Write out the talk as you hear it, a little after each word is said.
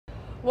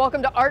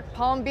Welcome to Art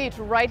Palm Beach,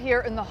 right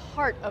here in the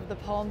heart of the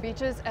Palm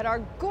Beaches at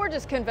our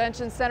gorgeous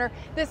convention center.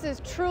 This is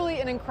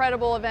truly an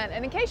incredible event.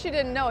 And in case you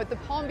didn't know it, the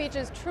Palm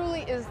Beaches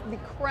truly is the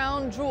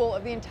crown jewel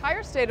of the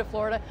entire state of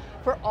Florida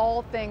for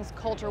all things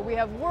culture. We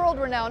have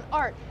world-renowned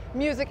art,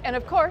 music, and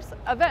of course,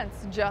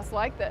 events just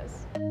like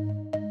this.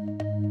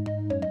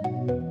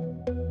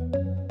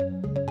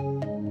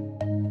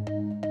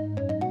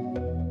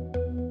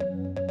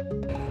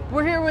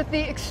 We're here with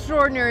the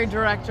extraordinary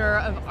director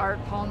of Art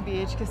Palm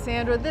Beach,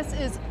 Cassandra. This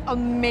is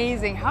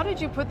amazing. How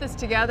did you put this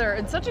together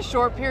in such a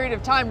short period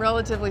of time,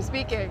 relatively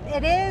speaking?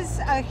 It is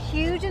a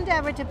huge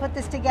endeavor to put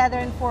this together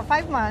in 4 or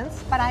 5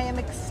 months, but I am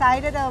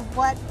excited of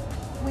what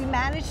we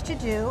managed to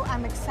do.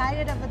 I'm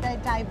excited of the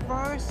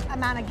diverse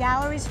amount of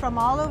galleries from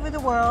all over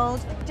the world,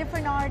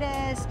 different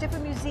artists,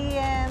 different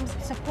museums,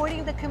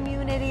 supporting the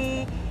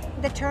community.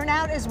 The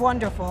turnout is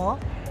wonderful.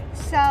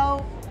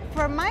 So,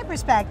 from my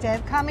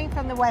perspective, coming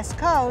from the West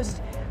Coast,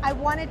 I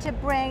wanted to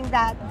bring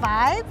that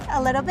vibe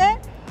a little bit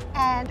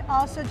and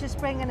also just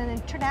bring in an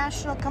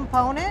international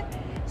component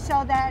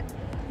so that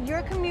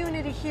your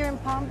community here in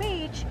Palm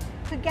Beach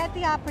could get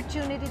the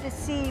opportunity to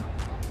see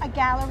a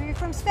gallery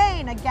from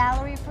Spain, a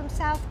gallery from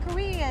South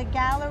Korea, a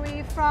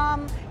gallery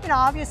from,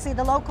 obviously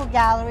the local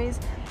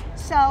galleries.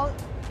 So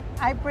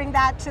I bring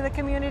that to the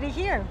community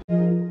here.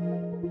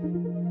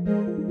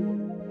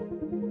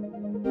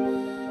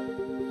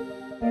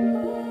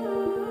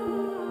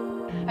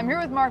 I'm here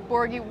with Mark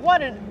Borghi.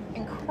 What an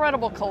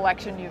incredible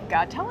collection you've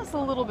got. Tell us a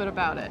little bit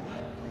about it.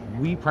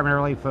 We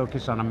primarily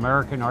focus on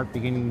American art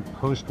beginning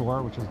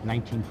post-war, which is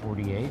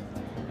 1948,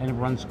 and it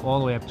runs all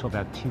the way up to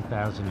about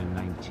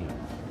 2019.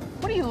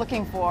 What are you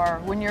looking for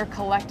when you're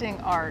collecting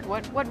art?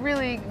 What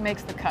really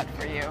makes the cut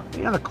for you?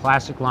 The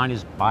classic line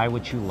is buy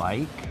what you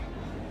like,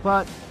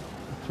 but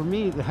for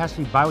me, it has to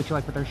be buy what you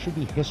like, but there should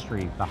be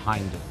history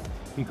behind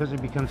it, because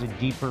it becomes a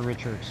deeper,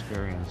 richer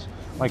experience.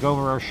 Like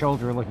over our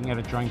shoulder, looking at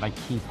a drawing by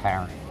Keith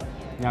Haring.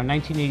 Now, in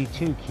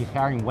 1982, Keith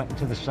Haring went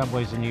into the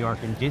subways in New York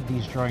and did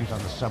these drawings on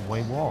the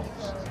subway walls.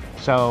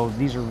 So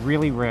these are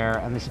really rare,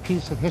 and it's a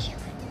piece of history.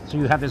 So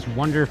you have this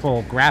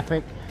wonderful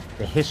graphic,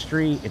 the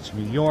history, it's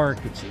New York,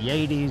 it's the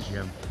 80s, you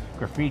have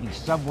graffiti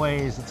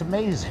subways, it's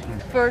amazing.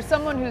 For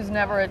someone who's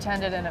never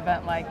attended an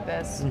event like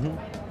this,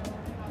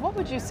 what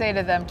would you say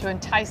to them to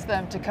entice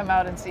them to come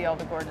out and see all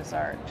the gorgeous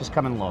art? Just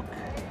come and look.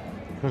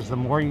 Because the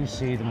more you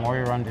see, the more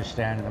you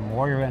understand, and the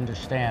more you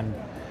understand,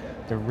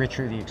 the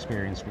richer the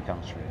experience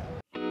becomes for you.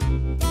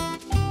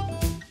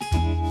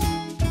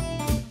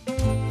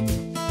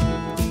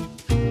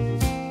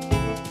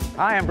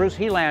 Hi, I'm Bruce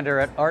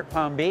Helander at Art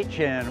Palm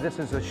Beach, and this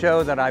is a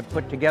show that I've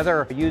put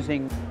together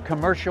using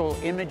commercial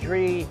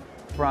imagery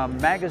from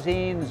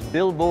magazines,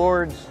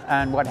 billboards,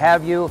 and what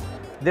have you.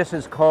 This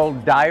is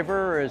called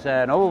Diver. Is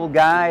an old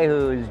guy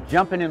who's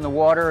jumping in the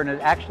water, and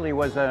it actually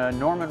was a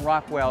Norman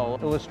Rockwell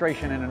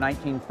illustration in the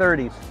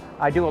 1930s.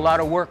 I do a lot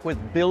of work with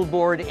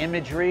billboard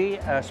imagery,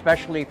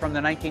 especially from the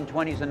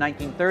 1920s and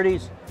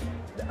 1930s.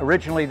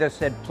 Originally this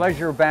said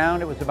Pleasure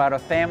Bound. It was about a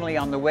family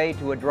on the way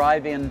to a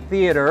drive-in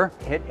theater.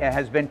 It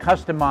has been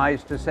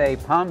customized to say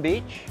Palm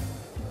Beach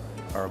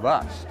or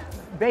bust.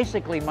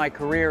 Basically, my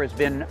career has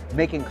been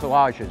making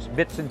collages,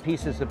 bits and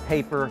pieces of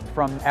paper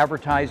from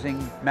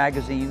advertising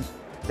magazines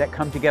that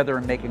come together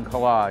and make a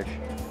collage.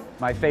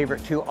 My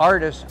favorite two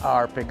artists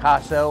are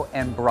Picasso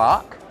and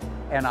Braque,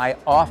 and I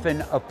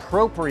often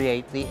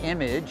appropriate the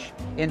image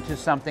into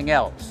something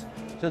else.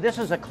 So this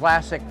is a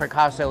classic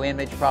Picasso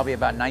image, probably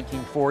about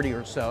 1940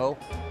 or so,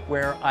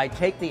 where I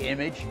take the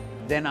image,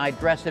 then I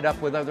dress it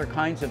up with other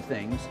kinds of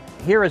things.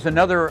 Here is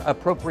another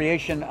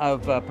appropriation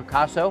of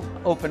Picasso,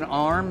 Open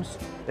Arms.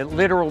 It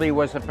literally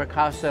was a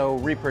Picasso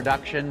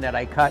reproduction that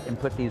I cut and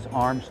put these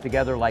arms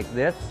together like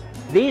this.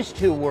 These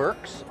two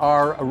works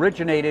are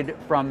originated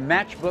from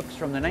matchbooks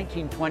from the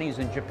 1920s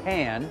in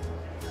Japan.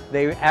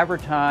 They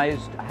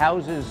advertised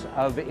houses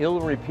of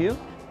ill repute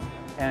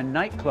and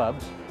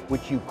nightclubs,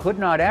 which you could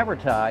not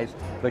advertise,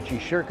 but you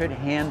sure could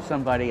hand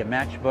somebody a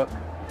matchbook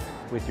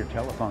with your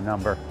telephone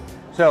number.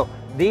 So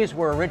these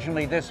were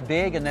originally this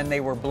big, and then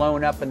they were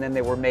blown up, and then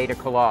they were made a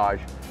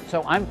collage.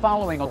 So I'm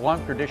following a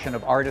long tradition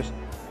of artists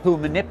who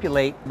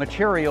manipulate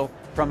material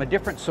from a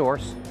different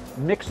source,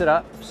 mix it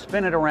up,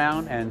 spin it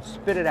around, and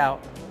spit it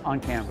out on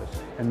canvas.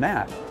 And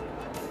that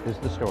is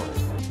the story.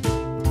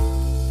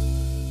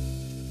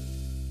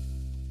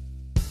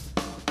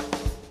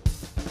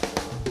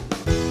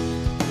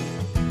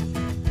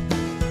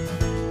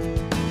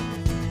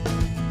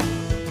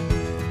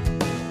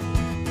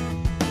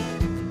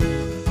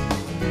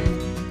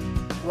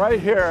 Right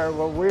here,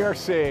 what we are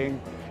seeing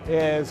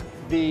is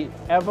the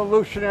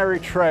evolutionary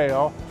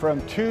trail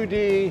from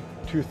 2D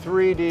to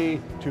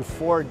 3D to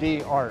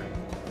 4D art.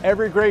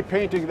 Every great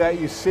painting that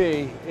you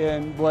see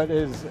in what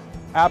is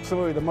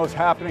absolutely the most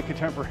happening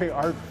contemporary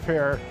art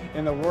fair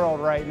in the world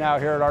right now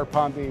here at Art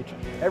Palm Beach,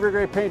 every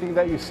great painting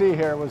that you see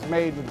here was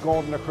made with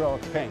golden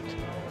acrylic paint.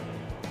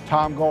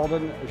 Tom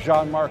Golden,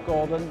 Jean-Marc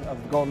Golden of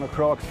Golden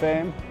Acrylic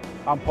fame.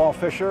 I'm Paul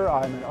Fisher.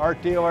 I'm an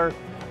art dealer.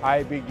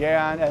 I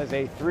began as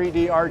a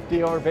 3D art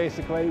dealer,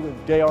 basically,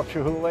 with Dale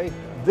Chihuly.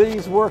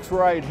 These works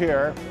right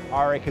here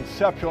are a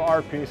conceptual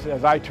art piece,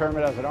 as I term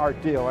it, as an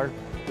art dealer.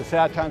 The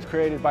Sad Times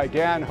created by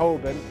Dan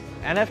Hoban.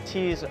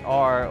 NFTs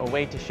are a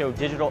way to show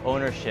digital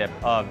ownership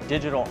of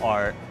digital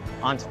art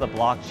onto the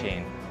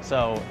blockchain.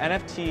 So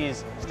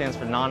NFTs stands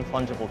for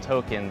non-fungible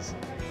tokens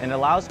and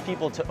allows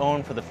people to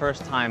own for the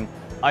first time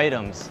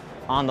items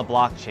on the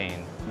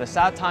blockchain. The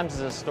Sad Times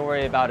is a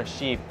story about a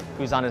sheep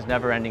who's on his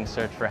never-ending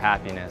search for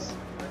happiness.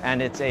 And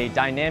it's a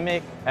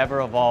dynamic,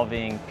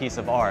 ever-evolving piece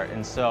of art.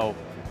 And so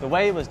the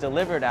way it was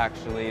delivered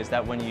actually is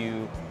that when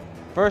you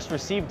first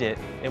received it,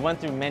 it went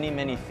through many,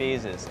 many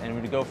phases, and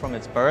it would go from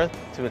its birth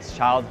to its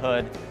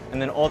childhood, and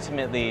then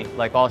ultimately,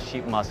 like all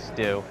sheep must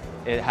do,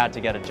 it had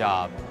to get a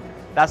job.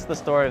 That's the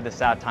story of the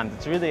Sad Times.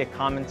 It's really a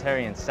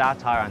commentary and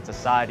satire on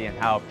society and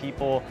how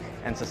people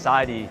and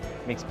society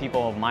makes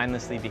people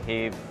mindlessly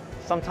behave,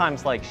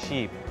 sometimes like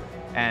sheep.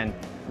 And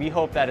we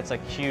hope that it's a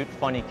cute,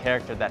 funny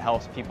character that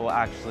helps people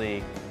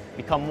actually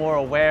become more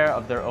aware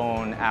of their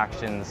own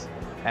actions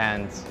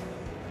and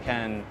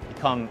can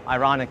become,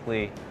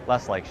 ironically,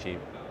 less like sheep.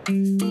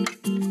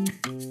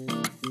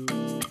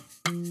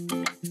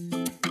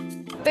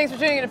 Thanks for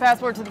tuning in to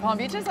Passport to the Palm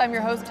Beaches. I'm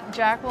your host,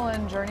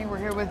 Jacqueline Journey. We're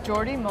here with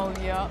Jordi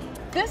Molia.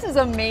 This is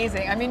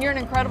amazing. I mean, you're an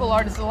incredible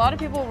artist. A lot of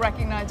people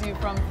recognize you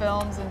from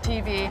films and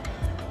TV,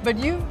 but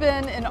you've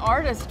been an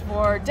artist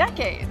for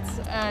decades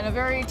and a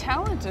very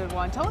talented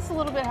one. Tell us a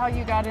little bit how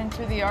you got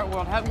into the art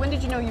world. When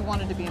did you know you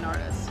wanted to be an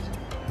artist?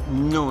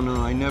 No,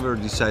 I never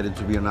decided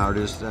to be an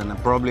artist, and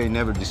probably I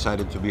never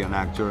decided to be an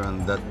actor,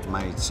 and that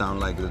might sound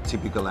like the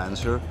typical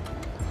answer,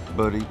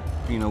 but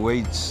in a way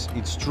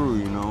it's true,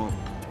 you know.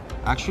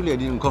 Actually, I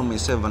didn't call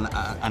myself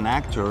an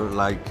actor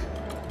like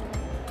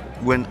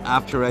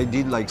after I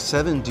did like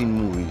 17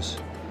 movies,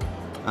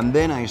 and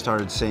then I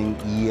started saying,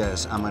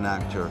 yes, I'm an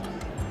actor.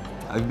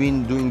 I've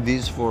been doing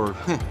this for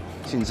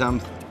since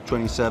I'm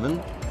 27,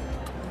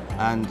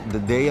 and the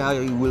day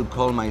I will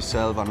call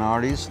myself an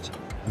artist,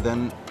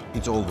 then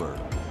it's over.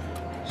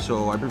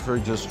 So I prefer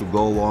just to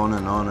go on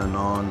and on and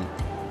on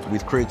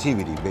with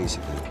creativity,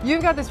 basically.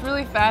 You've got this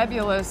really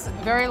fabulous,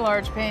 very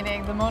large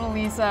painting, the Mona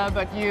Lisa,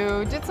 but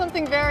you did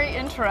something very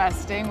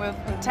interesting with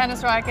a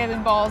tennis racket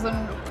and balls. And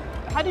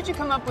how did you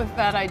come up with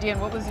that idea,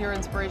 and what was your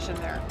inspiration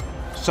there?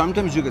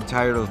 Sometimes you get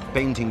tired of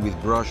painting with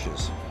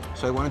brushes.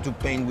 So I wanted to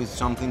paint with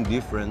something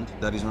different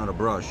that is not a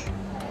brush.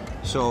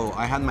 So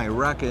I had my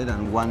racket,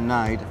 and one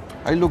night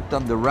I looked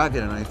up the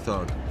racket and I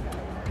thought,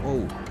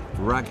 oh,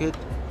 racket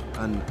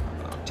and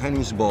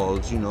tennis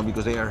balls, you know,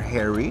 because they are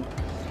hairy,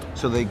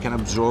 so they can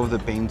absorb the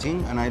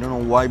painting. And I don't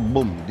know why,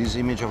 boom, this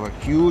image of a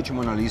huge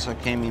Mona Lisa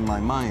came in my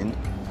mind,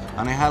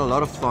 and I had a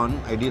lot of fun.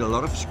 I did a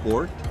lot of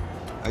sport.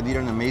 I did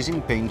an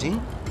amazing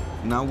painting.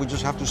 Now we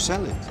just have to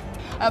sell it.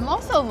 I'm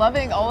also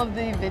loving all of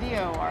the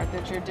video art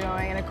that you're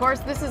doing, and of course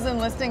this is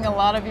enlisting a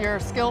lot of your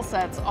skill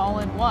sets all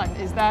in one.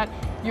 Is that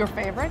your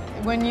favorite?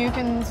 When you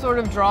can sort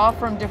of draw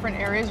from different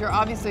areas, you're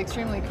obviously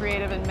extremely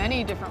creative in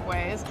many different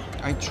ways.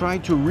 I try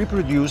to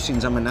reproduce,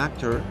 since I'm an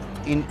actor,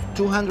 in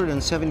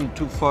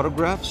 272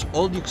 photographs,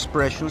 all the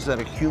expressions that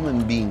a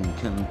human being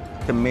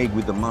can make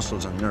with the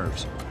muscles and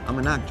nerves. I'm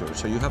an actor,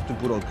 so you have to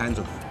put all kinds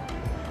of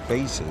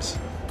faces,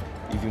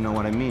 if you know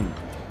what I mean.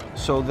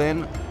 So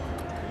then,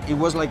 it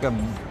was like a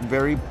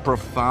very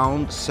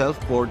profound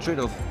self-portrait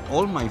of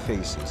all my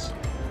faces.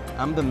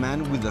 I'm the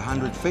man with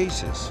 100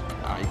 faces.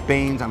 I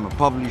paint, I'm a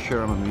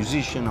publisher, I'm a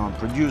musician, I'm a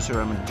producer,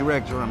 I'm a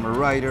director, I'm a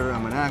writer,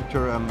 I'm an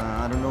actor,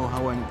 I don't know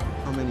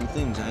how many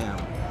things I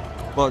am.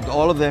 But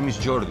all of them is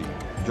Jordi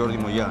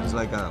Molia. It's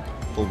like a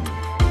boom.